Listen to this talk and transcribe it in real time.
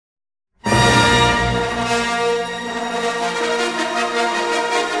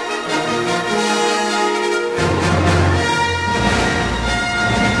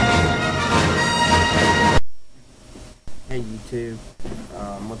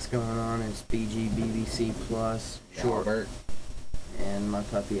What's going on? It's BBC Plus, short, Albert. and my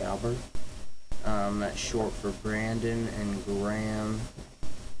puppy Albert. That's short for Brandon and Graham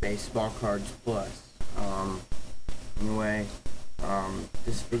Baseball Cards Plus. Anyway,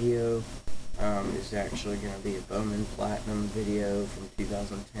 this video is actually going to be a Bowman Platinum video from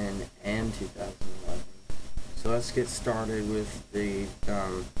 2010 and 2011. So let's get started with the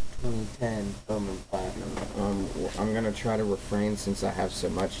 2010 Bowman Platinum. I'm going to try to refrain since I have so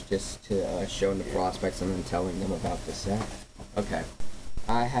much just to show them the prospects and then telling them about the set. Okay.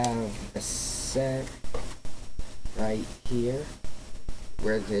 I have a set right here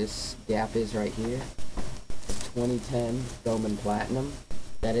where this gap is right here. 2010 Bowman Platinum.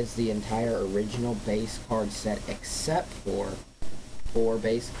 That is the entire original base card set except for 4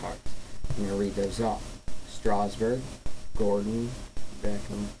 base cards. I'm going to read those off. Strasburg, Gordon,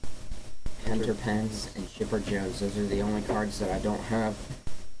 Beckham, Hunter Pence, and Chipper Jones. Those are the only cards that I don't have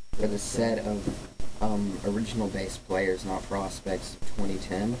for the set of original base players, not prospects,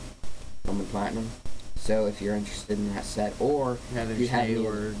 2010 Bowman Platinum. So if you're interested in that set, or Heather you have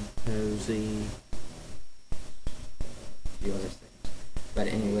Hayward, Posey, a few other things. But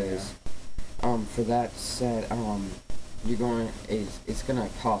anyways, for that set, it's gonna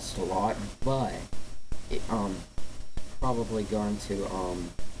cost a lot, but it, probably going to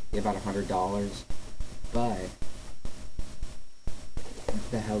be about $100. But what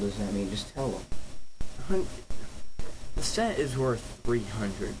the hell does that mean? Just tell them. The set is worth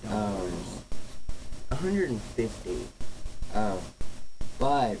 $300. $150. Oh,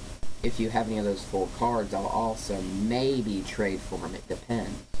 but if you have any of those 4 cards, I'll also maybe trade for them. It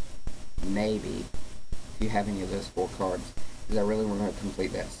depends. Maybe if you have any of those 4 cards. Because I really want to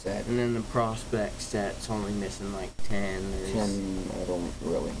complete that set. And then the prospect set's only missing like 10. There's 10, I don't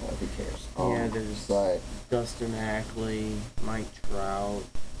really know. Who cares? Yeah, there's but Dustin Ackley, Mike Trout,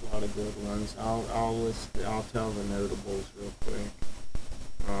 a lot of good ones. I'll tell the notables real quick.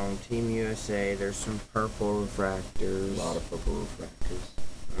 Team USA, there's some purple refractors. a lot of purple refractors.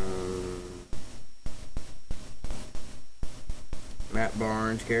 Matt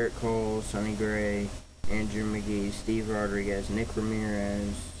Barnes, Garrett Cole, Sonny Gray, Andrew McGee, Steve Rodriguez, Nick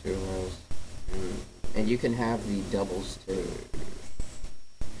Ramirez, and you can have the doubles too.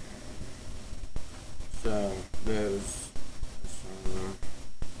 So those.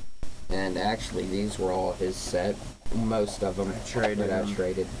 And actually, these were all his set. Most of them I traded that I them.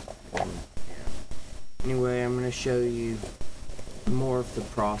 traded. Anyway, I'm going to show you more of the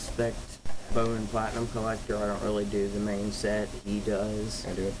prospect Bowman Platinum collector. I don't really do the main set. He does.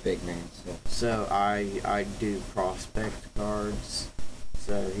 I do a big name set. So I do prospect cards.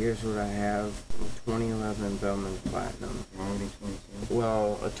 So here's what I have from 2011 Bowman Platinum. Only 2010.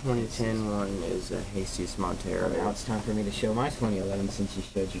 Well, a 2010 one is a Jesus Montero. Well, now it's time for me to show my 2011 since you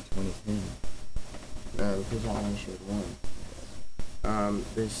showed you 2010. No, because I only showed one.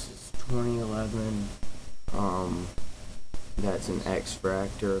 This is 2011. That's an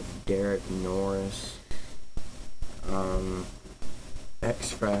X-Fractor of Derek Norris.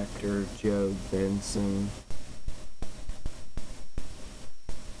 X-Fractor Joe Benson.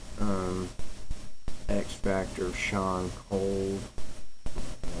 X-Fractor Sean Cole.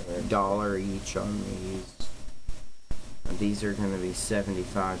 $1 each on these. These are going to be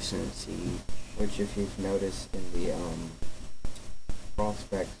 75 cents each. Which, if you've noticed in the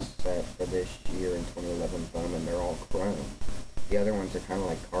prospect set for this year in 2011 Bowman, they're all chrome. The other ones are kind of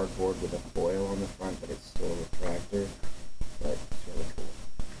like cardboard with a foil on the front, but it's still a refractor. But it's really cool.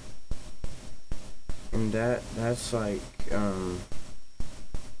 And that's like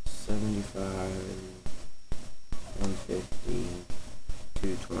 75, 150,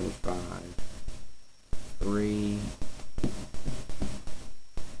 225,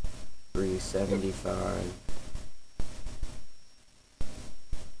 375.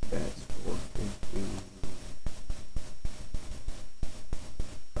 That's 450.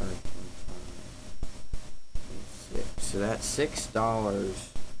 525. 6. So that's $6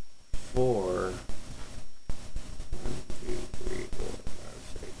 for 1, 2, 3, 4,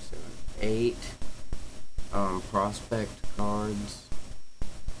 5, 6, 7, 8 prospect cards.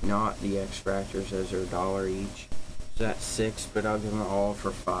 Not the X-Fractors, those are $1 each. So that's 6, but I'll give them all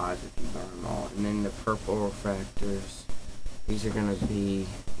for 5 if you buy them all. And then the purple refractors, these are gonna be,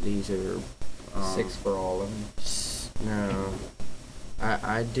 these are 6 for all of them. No,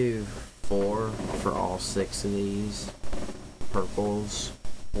 I do 4 for all 6 of these purples,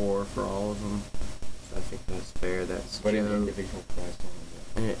 4 for all of them. So I think that's fair. That's But an individual price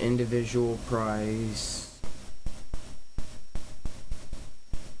on an individual price.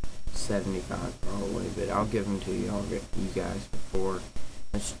 75 probably, but I'll give them to you. I'll get you guys before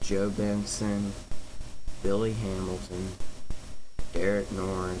That's Joe Benson, Billy Hamilton, Derek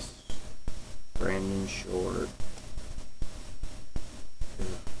Norris, Brandon Short.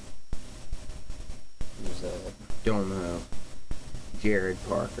 Don't know. Jared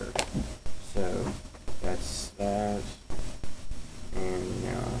Parker. So that's that. And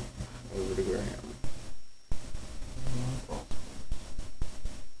now over to Graham.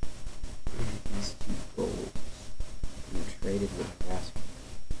 These two golds. You traded with basketball.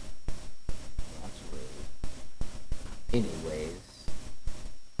 Anyways,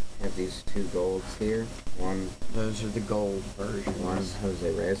 I have these two golds here. One, Those are the gold versions. one's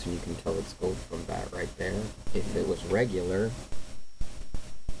Jose Reyes, and you can tell it's gold from that right there. If it was regular,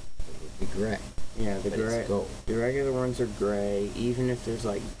 it would be gray. Yeah, the But gray. it's gold. The regular ones are gray. Even if there's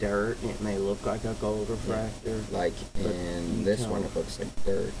like dirt, it may look like a gold refractor. Like But in you this tell- one, it looks like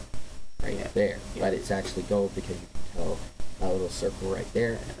dirt right Yeah. there. Yeah. But it's actually gold because you can tell that little circle right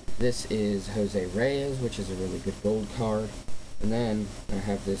there. This is Jose Reyes, which is a really good gold card. And then I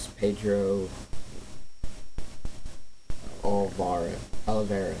have this Pedro Olivares,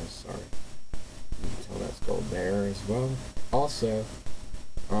 sorry. You can tell that's gold there as well. Also,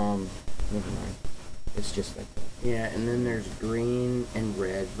 never mind. It's just like that. Yeah, and then there's green and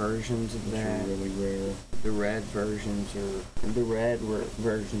red versions of Which that. are really rare. The red versions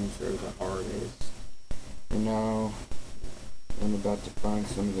are the hardest. And now I'm about to find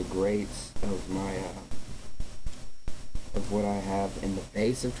some of the greats of my of what I have in the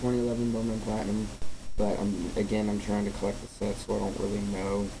base of 2011 Bowman Platinum. But I'm trying to collect the set, so I don't really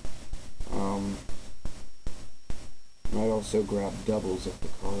know. Might also grab doubles of the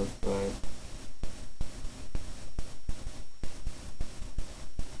card, but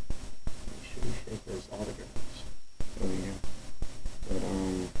Make sure you shake those autographs. oh yeah.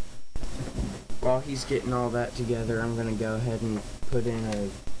 But While he's getting all that together, I'm gonna go ahead and put in a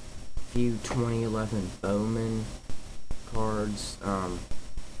few 2011 Bowman cards.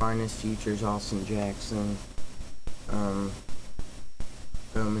 Finest Futures, Austin Jackson.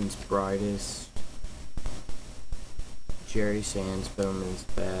 Bowman's Brightest. Jerry Sands, Bowman's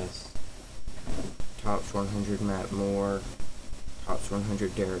Best. Tops 100, Matt Moore. Tops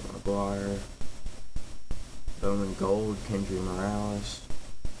 100, Derek McGuire. Bowman Gold, Kendry Morales.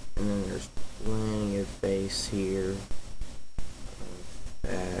 And then there's plenty of base here.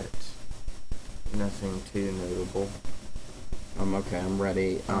 That nothing too notable. okay, I'm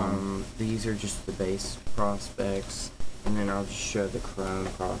ready. These are just the base prospects, and then I'll just show the chrome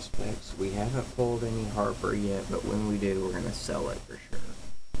prospects. We haven't pulled any Harper yet, but when we do, we're gonna sell it for sure.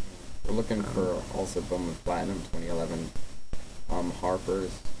 We're looking for also Bowman Platinum 2011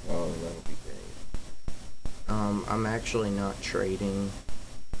 Harper's. Oh, that'll be great. I'm actually not trading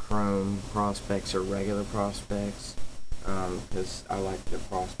chrome prospects or regular prospects, because I like the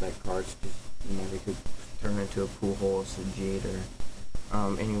prospect cards, because, you know, they could turn into a Pujols, a Jeter.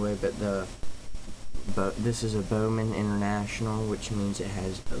 Anyway, but this is a Bowman International, which means it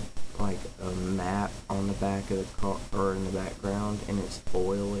has a map on the back of the car, or in the background, and it's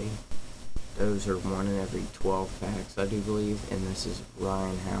foily. Those are 1 in every 12 packs, I do believe, and this is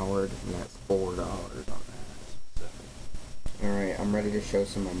Ryan Howard, and that's $4 on that. So. Alright, I'm ready to show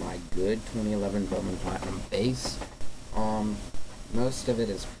some of my good 2011 Bowman Platinum base. Most of it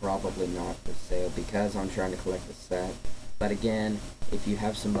is probably not for sale because I'm trying to collect the set. But again, if you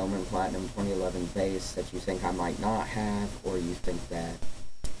have some Bowman Platinum 2011 base that you think I might not have, or you think that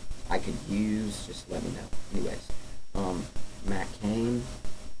I could use, just let me know. Anyways, Matt Cain.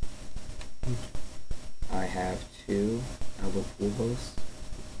 I have 2 Albert Pujols.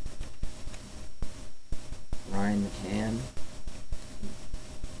 Ryan McCann.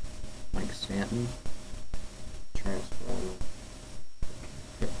 Mike Stanton. Transformer.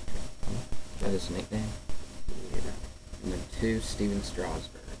 Is that his nickname? Yeah. And then 2 Steven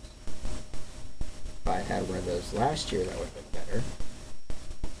Strasburgs. If I had one of those last year, that would have been better.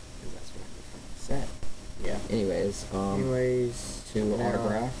 Because that's when I become the set. Yeah. Anyways, Anyways, 2 now,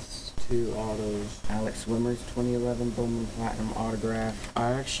 autographs. 2 autos. Alex Wimmer's 2011 Bowman Platinum autograph.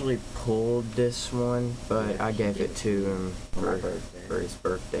 I actually pulled this one, but Yeah, I he gave did it to him for my for birthday. his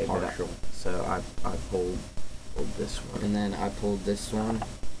birthday. Partial. So I pulled this one. And then I pulled this one,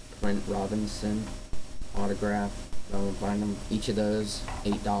 Clint Robinson autograph, Bowman Platinum. Each of those,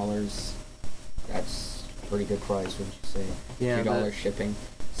 $8. That's a pretty good price, wouldn't you say? Yeah, $2 shipping.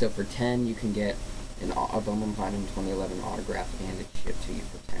 So for 10, you can get a Bowman Platinum 2011 autograph, and it's shipped to you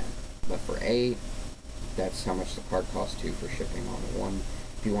for 10. But for 8, that's how much the card costs too for shipping on one.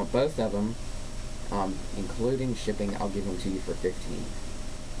 If you want both of them, including shipping, I'll give them to you for 15.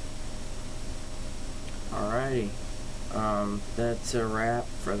 Alrighty. That's a wrap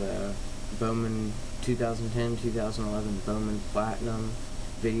for the Bowman 2010-2011 Bowman Platinum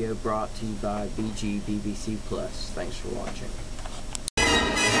video brought to you by BBC Plus. Thanks for watching.